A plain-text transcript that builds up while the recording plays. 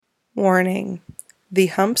Warning: The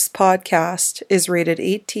Humps podcast is rated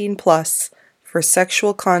 18 plus for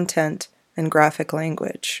sexual content and graphic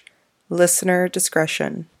language. Listener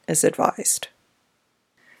discretion is advised.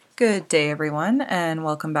 Good day, everyone, and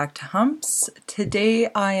welcome back to Humps. Today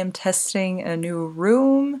I am testing a new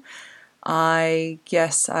room. I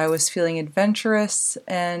guess I was feeling adventurous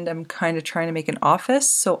and I'm kind of trying to make an office,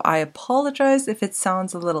 so I apologize if it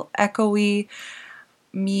sounds a little echoey.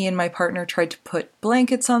 Me and my partner tried to put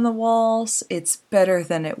blankets on the walls. It's better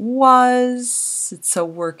than it was. It's a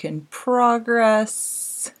work in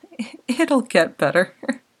progress. It'll get better.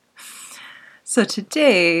 So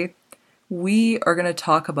today we are going to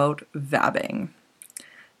talk about vabbing.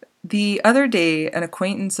 The other day, an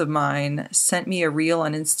acquaintance of mine sent me a reel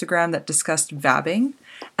on Instagram that discussed vabbing,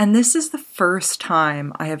 and this is the first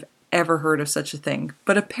time I have ever heard of such a thing,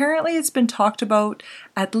 but apparently it's been talked about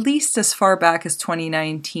at least as far back as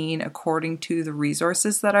 2019 according to the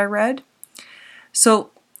resources that I read.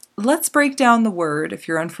 So let's break down the word if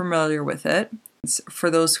you're unfamiliar with it, for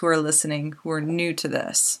those who are listening who are new to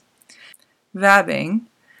this. Vabbing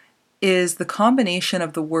is the combination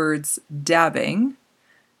of the words dabbing,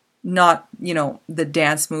 not, the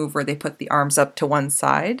dance move where they put the arms up to one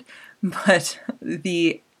side, but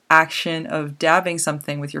the action of dabbing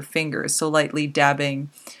something with your fingers, so lightly dabbing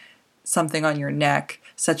something on your neck,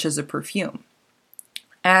 such as a perfume,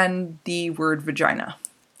 and the word vagina.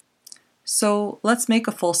 So let's make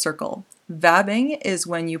a full circle. Vabbing is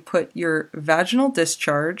when you put your vaginal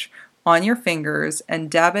discharge on your fingers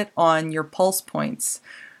and dab it on your pulse points.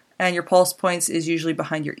 And your pulse points is usually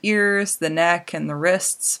behind your ears, the neck, and the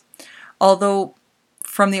wrists. Although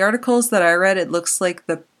from the articles that I read, it looks like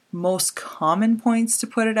the most common points to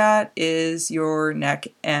put it at is your neck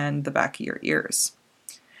and the back of your ears.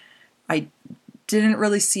 I didn't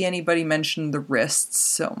really see anybody mention the wrists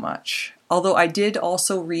so much. Although I did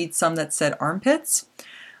also read some that said armpits.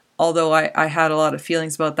 Although I had a lot of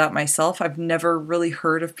feelings about that myself. I've never really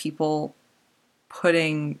heard of people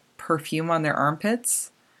putting perfume on their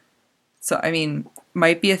armpits. So,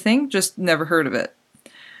 might be a thing, just never heard of it.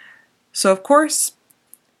 So, of course,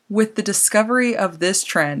 with the discovery of this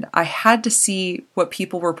trend, I had to see what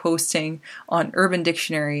people were posting on Urban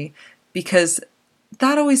Dictionary because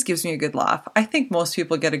that always gives me a good laugh. I think most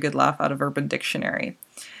people get a good laugh out of Urban Dictionary.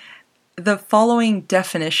 The following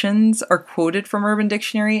definitions are quoted from Urban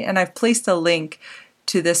Dictionary, and I've placed a link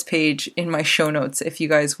to this page in my show notes if you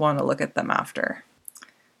guys want to look at them after.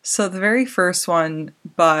 So the very first one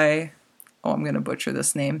by, I'm going to butcher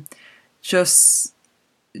this name,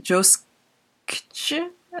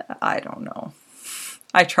 I don't know.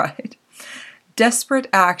 I tried. Desperate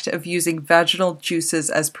act of using vaginal juices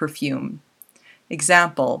as perfume.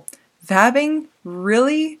 Example, vabbing?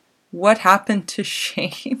 Really? What happened to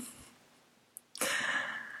shame?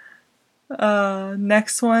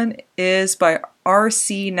 Next one is by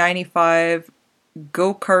RC95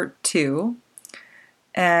 Go-Kart 2.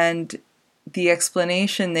 And the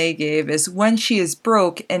explanation they gave is when she is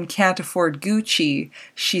broke and can't afford Gucci,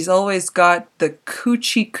 she's always got the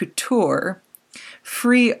Coochie Couture,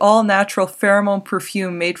 free all-natural pheromone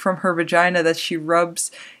perfume made from her vagina that she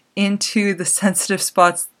rubs into the sensitive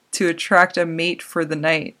spots to attract a mate for the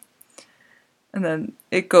night. And then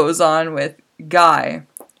it goes on with guy.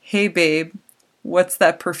 Hey babe, what's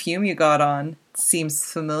that perfume you got on?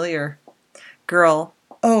 Seems familiar. Girl,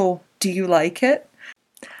 oh, do you like it?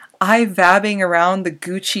 I vabbing around the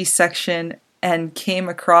Gucci section and came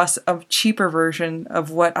across a cheaper version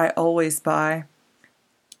of what I always buy.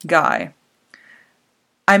 Guy.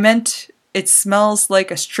 I meant it smells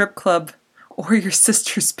like a strip club or your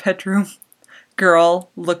sister's bedroom.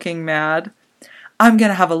 Girl, looking mad. I'm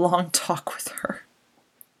gonna have a long talk with her.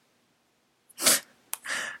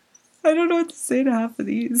 I don't know what to say to half of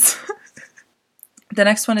these. The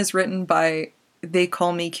next one is written by They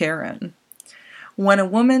Call Me Karen. When a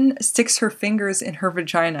woman sticks her fingers in her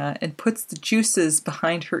vagina and puts the juices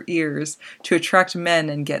behind her ears to attract men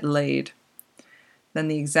and get laid. Then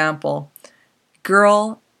the example.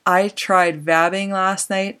 Girl, I tried vabbing last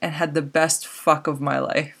night and had the best fuck of my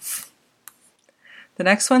life. The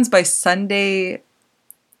next one's by Sunday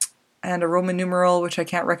and a Roman numeral, which I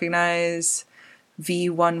can't recognize.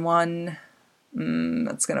 V11.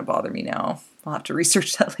 That's going to bother me now. I'll have to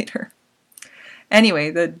research that later.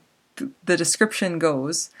 Anyway, the description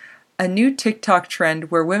goes, a new TikTok trend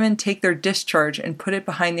where women take their discharge and put it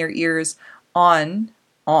behind their ears on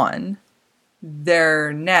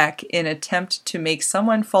their neck in attempt to make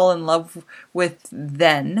someone fall in love with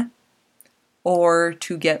them or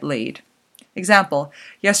to get laid. Example,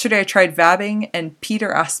 yesterday I tried vabbing and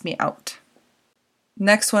Peter asked me out.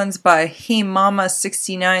 Next one's by Hey Mama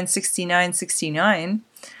 696969.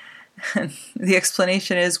 The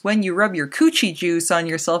explanation is when you rub your coochie juice on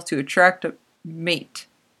yourself to attract a mate.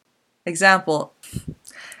 Example,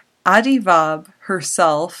 Adi vab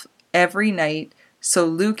herself every night, so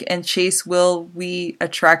Luke and Chase will be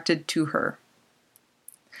attracted to her.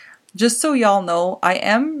 Just so y'all know, I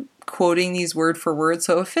am quoting these word for word,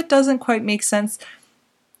 so if it doesn't quite make sense,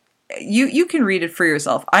 you can read it for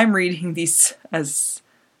yourself. I'm reading these as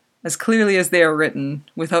clearly as they are written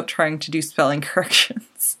without trying to do spelling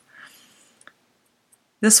corrections.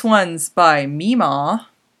 This one's by Mima.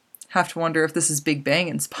 Have to wonder if this is Big Bang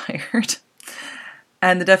inspired.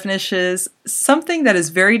 And the definition is something that is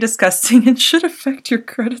very disgusting and should affect your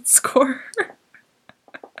credit score.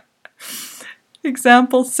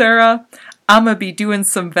 Example, Sarah, I'ma be doing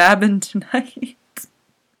some vabbing tonight.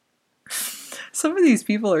 Some of these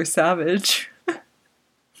people are savage.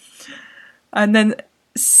 And then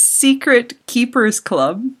Secret Keepers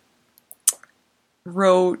Club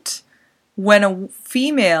wrote, when a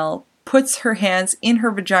female puts her hands in her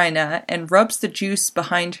vagina and rubs the juice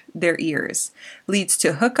behind their ears, leads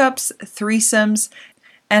to hookups, threesomes,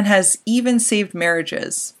 and has even saved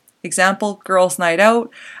marriages. Example, girls' night out,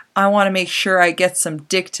 I want to make sure I get some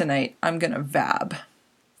dick tonight. I'm gonna vab.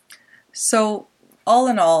 So, all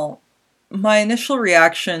in all, my initial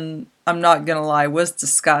reaction, I'm not gonna lie, was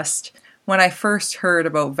disgust when I first heard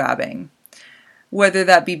about vabbing. Whether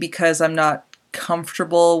that be because I'm not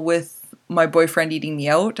comfortable with my boyfriend eating me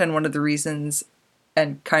out, and one of the reasons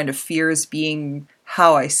and kind of fears being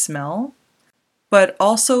how I smell, but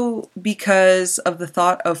also because of the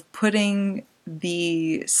thought of putting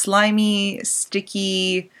the slimy,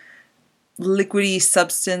 sticky, liquidy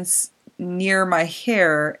substance near my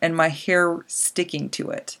hair and my hair sticking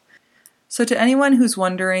to it. So to anyone who's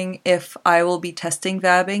wondering if I will be testing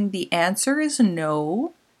vabbing, the answer is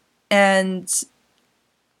no. And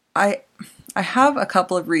I have a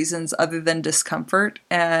couple of reasons other than discomfort,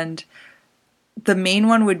 and the main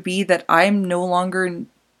one would be that I'm no longer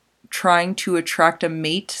trying to attract a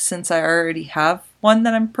mate since I already have one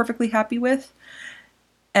that I'm perfectly happy with.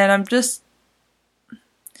 And I'm just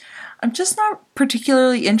not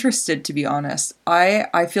particularly interested, to be honest.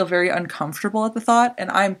 I feel very uncomfortable at the thought,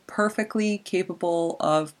 and I'm perfectly capable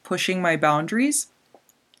of pushing my boundaries.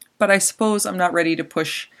 But I suppose I'm not ready to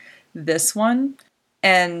push this one.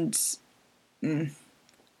 And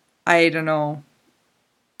I don't know.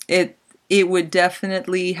 It would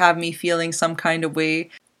definitely have me feeling some kind of way,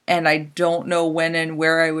 and I don't know when and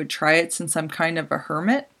where I would try it since I'm kind of a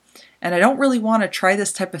hermit. And I don't really want to try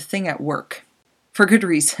this type of thing at work. For good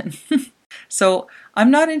reason. So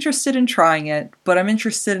I'm not interested in trying it, but I'm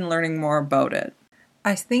interested in learning more about it.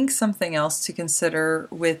 I think something else to consider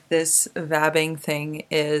with this vabbing thing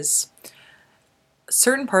is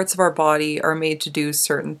certain parts of our body are made to do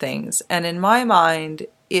certain things. And in my mind,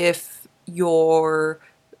 if your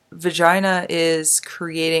vagina is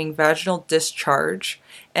creating vaginal discharge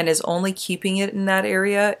and is only keeping it in that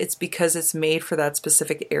area, it's because it's made for that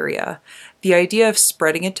specific area. The idea of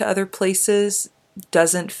spreading it to other places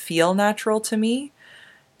doesn't feel natural to me.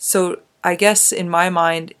 So I guess in my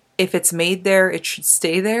mind, if it's made there, it should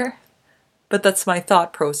stay there. But that's my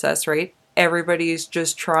thought process, right? Everybody's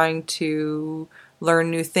just trying to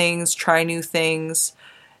learn new things, try new things,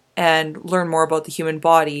 and learn more about the human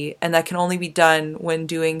body. And that can only be done when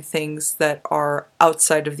doing things that are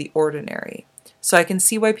outside of the ordinary. So I can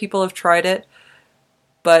see why people have tried it,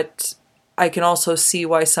 but I can also see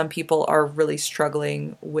why some people are really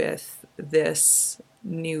struggling with this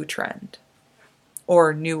new trend.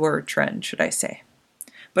 Or newer trend, should I say.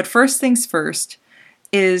 But first things first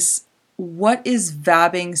is, what is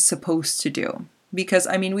vabbing supposed to do? Because,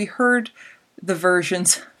 I mean, we heard the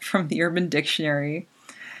versions from the Urban Dictionary,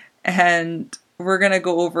 and we're going to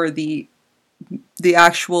go over the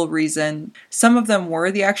actual reason. Some of them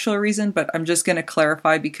were the actual reason, but I'm just going to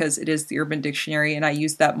clarify because it is the Urban Dictionary, and I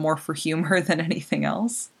use that more for humor than anything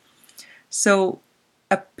else. So,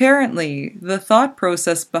 apparently, the thought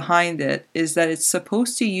process behind it is that it's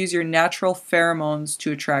supposed to use your natural pheromones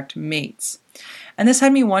to attract mates. And this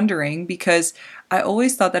had me wondering because I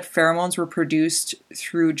always thought that pheromones were produced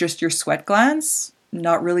through just your sweat glands,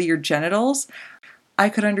 not really your genitals. I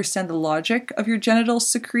could understand the logic of your genitals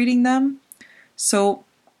secreting them. So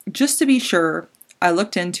just to be sure, I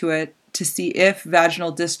looked into it to see if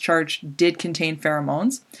vaginal discharge did contain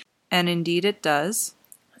pheromones. And indeed it does.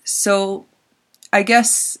 So I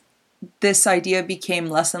guess this idea became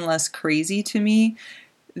less and less crazy to me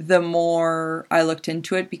the more I looked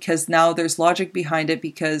into it, because now there's logic behind it,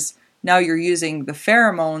 because now you're using the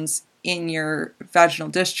pheromones in your vaginal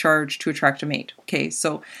discharge to attract a mate. Okay,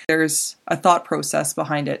 so there's a thought process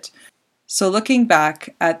behind it. So looking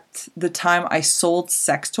back at the time I sold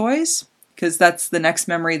sex toys, because that's the next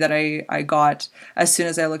memory that I got as soon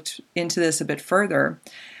as I looked into this a bit further,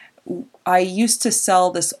 I used to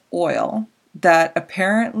sell this oil that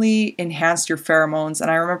apparently enhanced your pheromones. And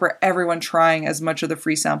I remember everyone trying as much of the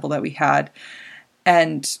free sample that we had.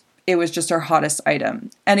 And it was just our hottest item.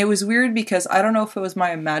 And it was weird because I don't know if it was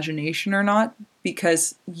my imagination or not,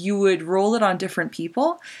 because you would roll it on different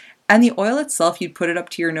people. And the oil itself, you'd put it up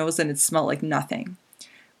to your nose and it smelled like nothing.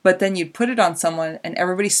 But then you'd put it on someone and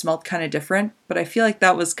everybody smelled kind of different. But I feel like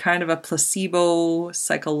that was kind of a placebo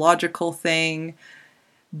psychological thing.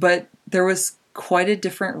 But there was quite a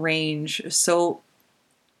different range. So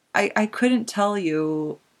I couldn't tell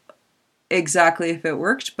you exactly if it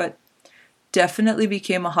worked, but definitely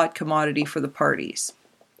became a hot commodity for the parties.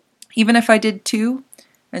 Even if I did 2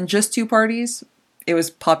 and just 2 parties, it was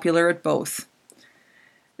popular at both.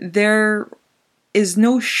 There is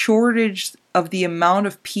no shortage of the amount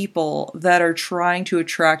of people that are trying to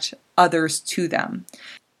attract others to them.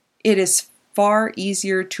 It is far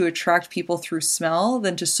easier to attract people through smell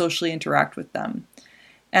than to socially interact with them.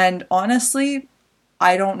 And honestly,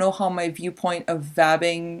 I don't know how my viewpoint of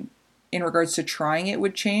vabbing in regards to trying it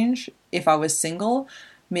would change if I was single.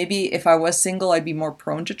 Maybe if I was single, I'd be more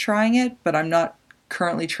prone to trying it, but I'm not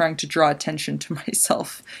currently trying to draw attention to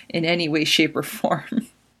myself in any way, shape, or form.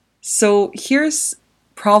 So here's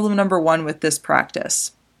problem number 1 with this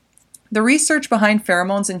practice. The research behind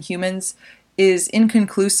pheromones in humans is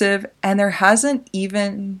inconclusive, and there hasn't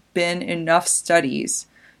even been enough studies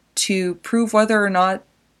to prove whether or not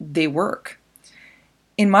they work.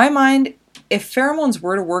 In my mind, if pheromones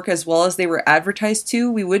were to work as well as they were advertised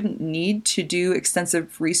to, we wouldn't need to do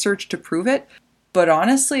extensive research to prove it. But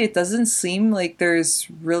honestly, it doesn't seem like there's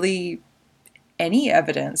really any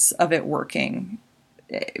evidence of it working.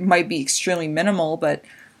 It might be extremely minimal, but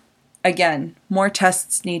again, more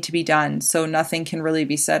tests need to be done, so nothing can really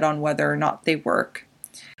be said on whether or not they work.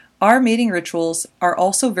 Our mating rituals are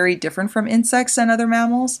also very different from insects and other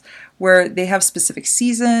mammals, where they have specific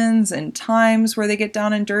seasons and times where they get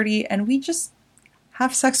down and dirty, and we just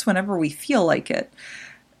have sex whenever we feel like it.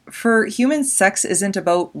 For humans, sex isn't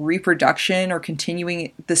about reproduction or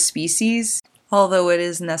continuing the species, although it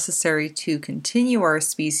is necessary to continue our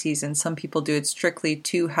species, and some people do it strictly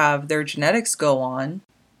to have their genetics go on.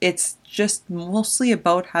 It's just mostly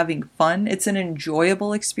about having fun. It's an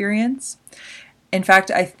enjoyable experience. In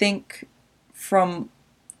fact, I think from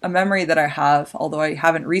a memory that I have, although I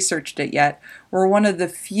haven't researched it yet, we're one of the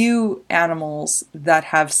few animals that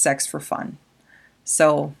have sex for fun.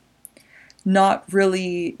 So not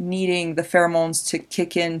really needing the pheromones to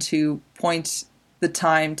kick in to point the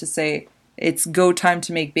time to say, it's go time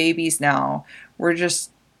to make babies now. We're just,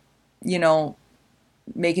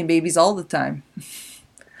 making babies all the time.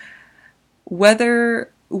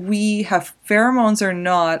 Whether we have pheromones or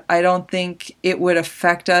not, I don't think it would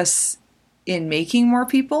affect us in making more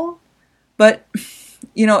people. But,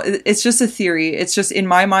 it's just a theory. It's just, in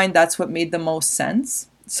my mind, that's what made the most sense.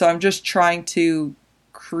 So I'm just trying to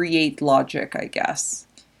create logic, I guess.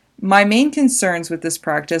 My main concerns with this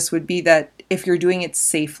practice would be that if you're doing it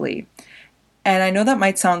safely. And I know that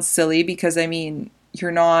might sound silly because,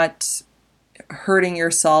 you're not hurting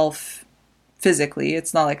yourself physically.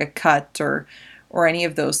 It's not like a cut or any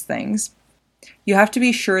of those things. You have to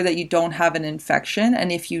be sure that you don't have an infection.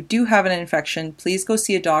 And if you do have an infection, please go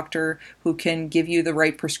see a doctor who can give you the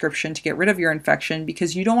right prescription to get rid of your infection,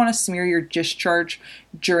 because you don't want to smear your discharge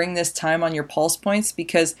during this time on your pulse points,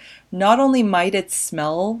 because not only might it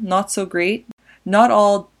smell not so great, not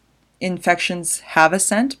all infections have a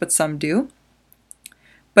scent, but some do.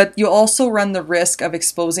 But you also run the risk of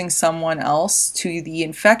exposing someone else to the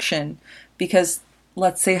infection, because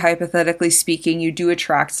let's say, hypothetically speaking, you do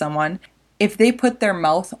attract someone. If they put their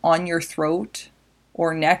mouth on your throat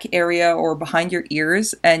or neck area or behind your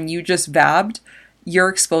ears and you just vabbed, you're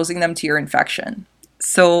exposing them to your infection.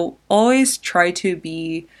 So always try to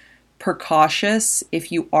be precautious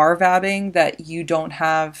if you are vabbing, that you don't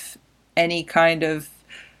have any kind of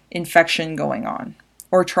infection going on,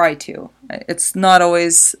 or try to. It's not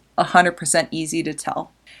always 100% easy to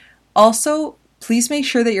tell. Also, please make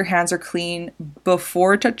sure that your hands are clean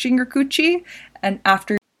before touching your coochie and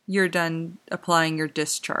after you're done applying your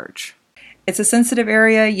discharge. It's a sensitive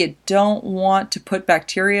area. You don't want to put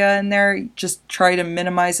bacteria in there. Just try to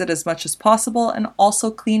minimize it as much as possible. And also,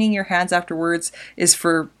 cleaning your hands afterwards is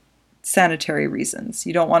for sanitary reasons.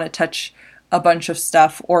 You don't want to touch a bunch of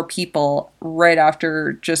stuff or people right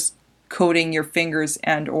after just coating your fingers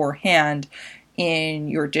and or hand in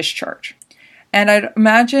your discharge. And I'd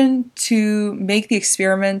imagine to make the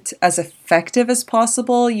experiment as effective as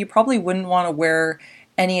possible, you probably wouldn't want to wear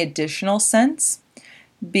any additional scents,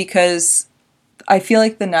 because I feel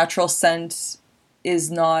like the natural scent is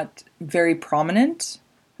not very prominent,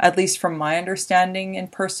 at least from my understanding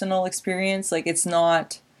and personal experience. Like it's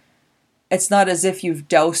not as if you've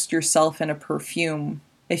doused yourself in a perfume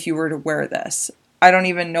if you were to wear this. I don't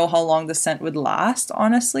even know how long the scent would last,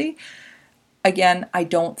 honestly. Again, I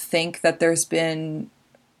don't think that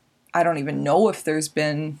I don't even know if there's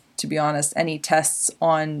been, to be honest, any tests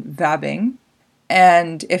on vabbing.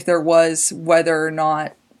 And if there was, whether or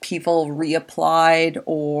not people reapplied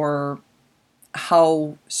or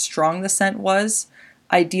how strong the scent was.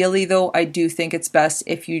 Ideally, though, I do think it's best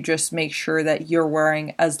if you just make sure that you're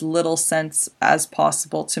wearing as little scents as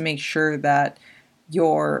possible to make sure that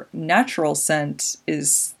your natural scent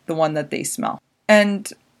is the one that they smell.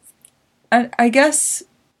 And I guess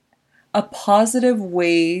a positive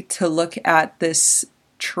way to look at this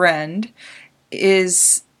trend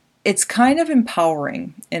is it's kind of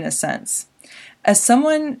empowering in a sense. As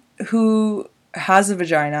someone who has a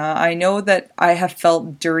vagina, I know that I have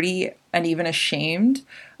felt dirty and even ashamed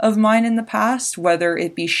of mine in the past, whether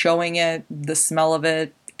it be showing it, the smell of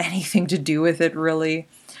it, anything to do with it really.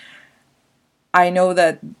 I know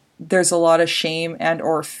that there's a lot of shame and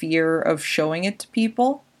or fear of showing it to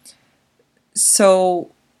people.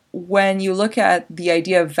 So when you look at the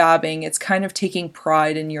idea of vabbing, it's kind of taking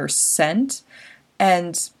pride in your scent,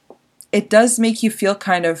 and it does make you feel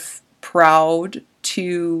kind of proud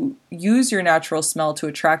to use your natural smell to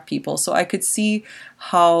attract people. So I could see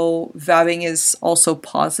how vabbing is also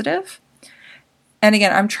positive. And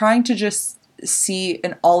again, I'm trying to just see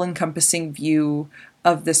an all-encompassing view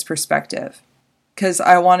of this perspective, because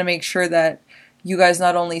I want to make sure that you guys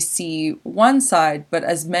not only see one side, but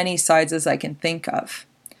as many sides as I can think of.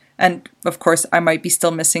 And of course, I might be still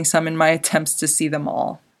missing some in my attempts to see them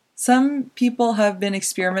all. Some people have been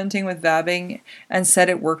experimenting with vabbing and said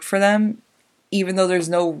it worked for them, even though there's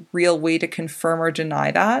no real way to confirm or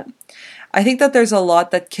deny that. I think that there's a lot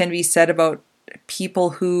that can be said about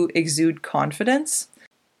people who exude confidence.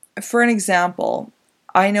 For an example,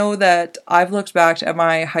 I know that I've looked back at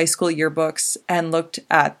my high school yearbooks and looked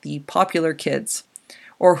at the popular kids,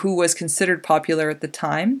 or who was considered popular at the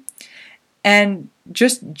time, and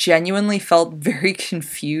just genuinely felt very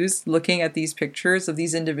confused looking at these pictures of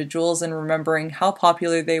these individuals and remembering how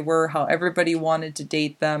popular they were, how everybody wanted to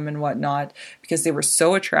date them and whatnot, because they were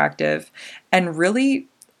so attractive. And really,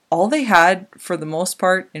 all they had, for the most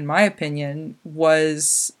part, in my opinion,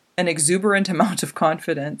 was an exuberant amount of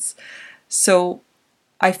confidence. So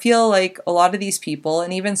I feel like a lot of these people,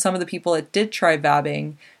 and even some of the people that did try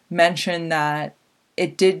vabbing, mentioned that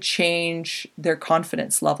it did change their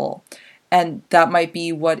confidence level. And that might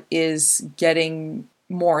be what is getting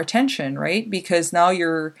more attention, right? Because now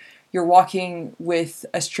you're walking with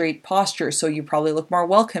a straight posture, so you probably look more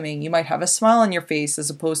welcoming. You might have a smile on your face as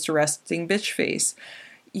opposed to resting bitch face.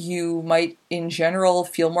 You might, in general,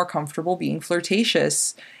 feel more comfortable being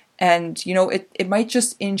flirtatious. And, it might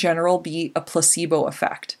just, in general, be a placebo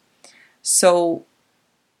effect. So,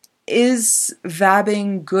 is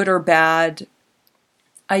vabbing good or bad?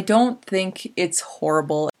 I don't think it's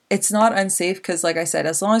horrible. It's not unsafe because, like I said,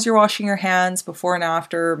 as long as you're washing your hands before and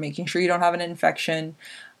after, making sure you don't have an infection,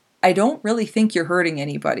 I don't really think you're hurting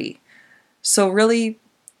anybody. So really,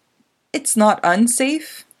 it's not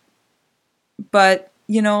unsafe. But,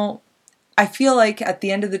 I feel like at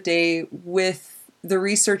the end of the day, with the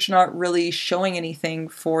research not really showing anything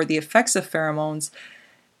for the effects of pheromones,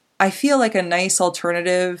 I feel like a nice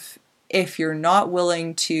alternative, if you're not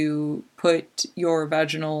willing to put your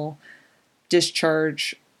vaginal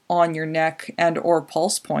discharge on your neck and or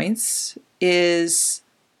pulse points, is,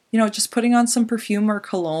 just putting on some perfume or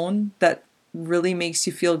cologne that really makes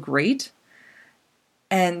you feel great,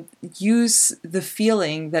 and use the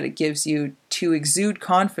feeling that it gives you to exude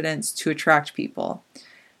confidence to attract people.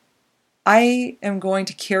 I am going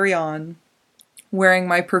to carry on wearing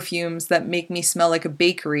my perfumes that make me smell like a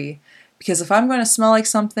bakery, because if I'm going to smell like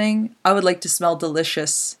something, I would like to smell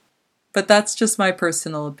delicious. But that's just my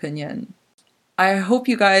personal opinion. I hope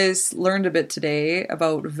you guys learned a bit today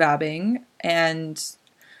about vabbing, and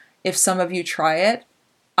if some of you try it,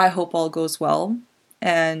 I hope all goes well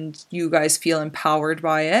and you guys feel empowered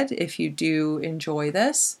by it if you do enjoy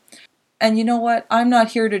this. And you know what? I'm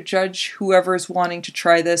not here to judge whoever's wanting to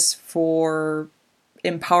try this for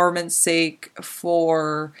empowerment's sake,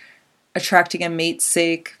 for attracting a mate's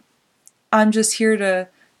sake. I'm just here to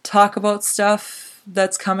talk about stuff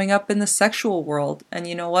that's coming up in the sexual world. And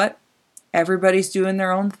you know what? Everybody's doing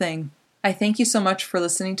their own thing. I thank you so much for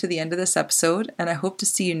listening to the end of this episode, and I hope to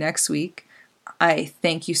see you next week. I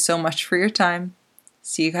thank you so much for your time.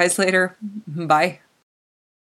 See you guys later. Bye.